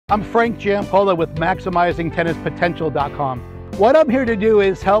I'm Frank Giampaolo with MaximizingTennisPotential.com. What I'm here to do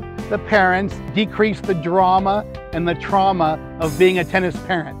is help the parents decrease the drama and the trauma of being a tennis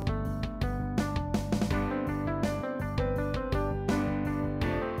parent.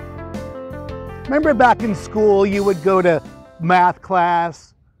 Remember back in school, you would go to math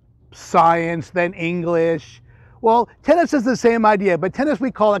class, science, then English. Well, tennis is the same idea, but tennis,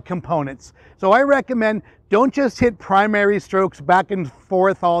 we call it components. So I recommend don't just hit primary strokes back and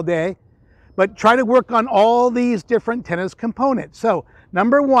forth all day, but try to work on all these different tennis components. So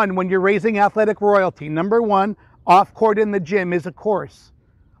number one, when you're raising athletic royalty, number one, off-court in the gym is a course.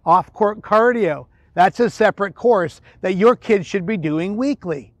 Off-court cardio, that's a separate course that your kids should be doing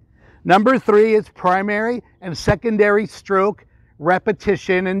weekly. Number three is primary and secondary stroke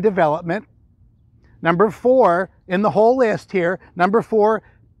repetition and development. Number four, in the whole list here, number four,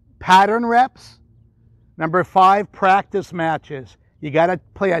 pattern reps. Number five, practice matches. You got to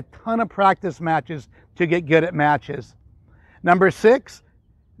play a ton of practice matches to get good at matches. Number six,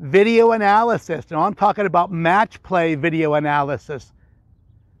 video analysis. Now I'm talking about match play video analysis.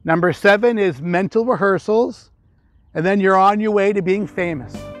 Number seven is mental rehearsals. And then you're on your way to being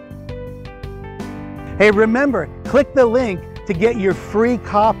famous. Hey, remember, click the link to get your free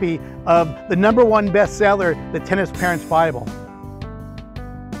copy of the #1 bestseller, The Tennis Parent's Bible.